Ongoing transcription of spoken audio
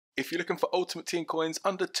If you're looking for Ultimate Team coins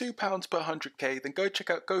under £2 per 100k, then go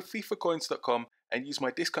check out gofifacoins.com and use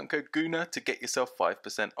my discount code GUNA to get yourself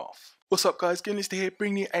 5% off. What's up guys, Goonlister here,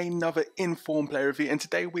 bringing you another Inform player review, and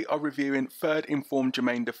today we are reviewing Third Inform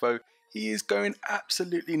Jermain Defoe. He is going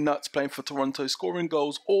absolutely nuts playing for Toronto, scoring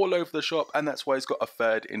goals all over the shop, and that's why he's got a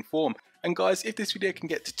Third Inform. And guys, if this video can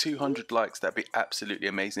get to 200 likes, that'd be absolutely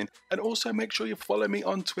amazing. And also make sure you follow me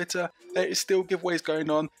on Twitter. There is still giveaways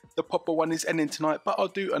going on. The Popper one is ending tonight, but I'll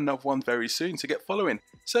do another one very soon to get following.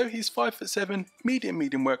 So he's 5'7",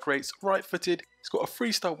 medium work rates, right footed. He's got a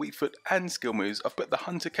 3-star weak foot and skill moves. I've put the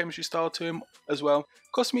Hunter chemistry style to him as well.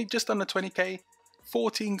 Cost me just under 20k.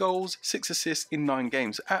 14 goals, 6 assists in 9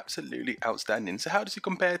 games. Absolutely outstanding. So how does he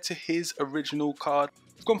compare to his original card?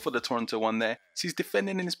 I've gone for the Toronto one there. So his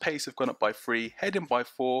defending and his pace have gone up by 3, heading by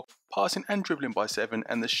 4, passing and dribbling by 7,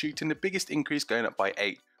 and the shooting, the biggest increase, going up by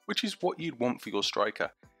 8, which is what you'd want for your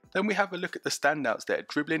striker. Then we have a look at the standouts there.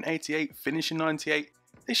 Dribbling 88, finishing 98.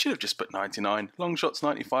 They should have just put 99. Long shots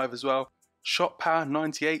 95 as well. Shot power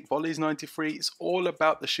 98, volleys 93. It's all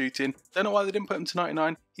about the shooting. Don't know why they didn't put him to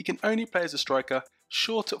 99. He can only play as a striker.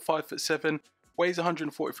 Short at 5'7", weighs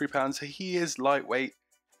 143 pounds, so he is lightweight.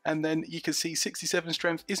 And then you can see 67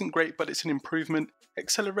 strength isn't great, but it's an improvement.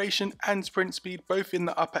 Acceleration and sprint speed both in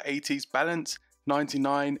the upper 80s. Balance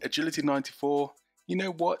 99, agility 94. You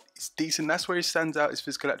know what? It's decent. That's where he stands out, his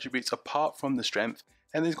physical attributes apart from the strength.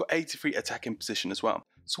 And then he's got 83 attacking position as well.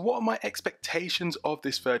 So what are my expectations of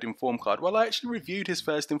this Third Inform card? Well, I actually reviewed his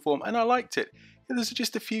first Inform and I liked it. There's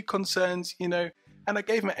just a few concerns, you know, and I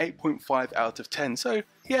gave him an 8.5 out of 10. So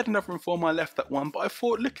he had another Inform, I left that one, but I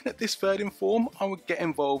thought looking at this Third Inform, I would get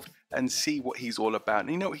involved and see what he's all about.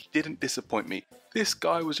 And you know, he didn't disappoint me. This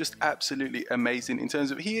guy was just absolutely amazing in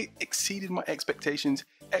terms of he exceeded my expectations.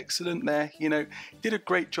 Excellent there, you know, did a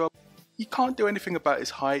great job. You can't do anything about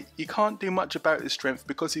his height, you can't do much about his strength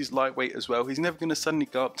because he's lightweight as well. He's never going to suddenly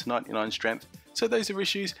go up to 99 strength. So those are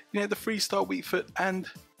issues. You know, the 3-star weak foot and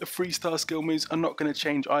the 3-star skill moves are not going to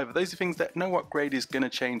change either. Those are things that no upgrade is going to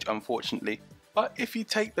change, unfortunately. But if you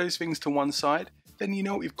take those things to one side, then you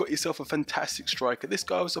know you've got yourself a fantastic striker. This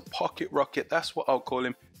guy was a pocket rocket, that's what I'll call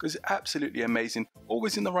him, because it's absolutely amazing.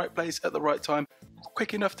 Always in the right place at the right time,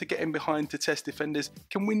 quick enough to get in behind to test defenders,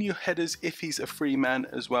 can win you headers if he's a free man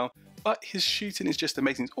as well. But his shooting is just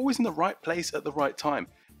amazing. He's always in the right place at the right time.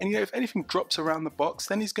 And you know, if anything drops around the box,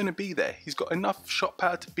 then he's going to be there. He's got enough shot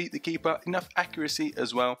power to beat the keeper, enough accuracy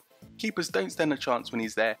as well. Keepers don't stand a chance when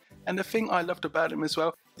he's there. And the thing I loved about him as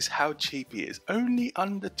well is how cheap he is. Only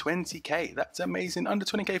under 20k. That's amazing. Under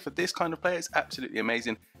 20k for this kind of player is absolutely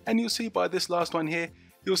amazing. And you'll see by this last one here,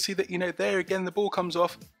 you'll see that, you know, there again, the ball comes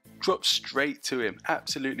off, drops straight to him.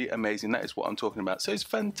 Absolutely amazing. That is what I'm talking about. So it's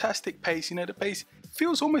fantastic pace. You know, the pace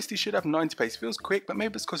feels almost he should have 90 pace. Feels quick, but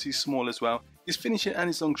maybe it's because he's small as well. His finishing and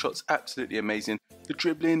his long shots absolutely amazing. The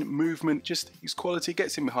dribbling, movement, just his quality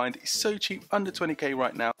gets him behind. He's so cheap, under 20k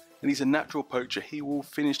right now, and he's a natural poacher. He will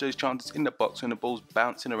finish those chances in the box when the ball's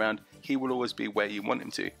bouncing around. He will always be where you want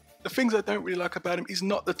him to. The things I don't really like about him, he's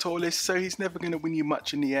not the tallest, so he's never going to win you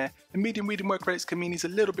much in the air. The medium work rates can mean he's a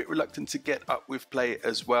little bit reluctant to get up with play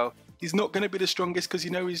as well. He's not going to be the strongest because,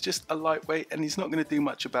 you know, he's just a lightweight and he's not going to do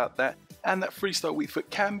much about that. And that 3-star weak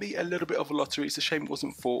foot can be a little bit of a lottery. It's a shame it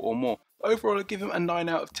wasn't 4 or more. Overall, I give him a 9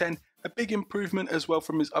 out of 10. A big improvement as well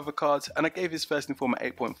from his other cards, and I gave his first Inform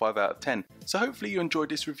an 8.5 out of 10. So hopefully you enjoyed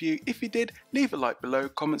this review. If you did, leave a like below,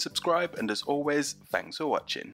 comment, subscribe, and as always, thanks for watching.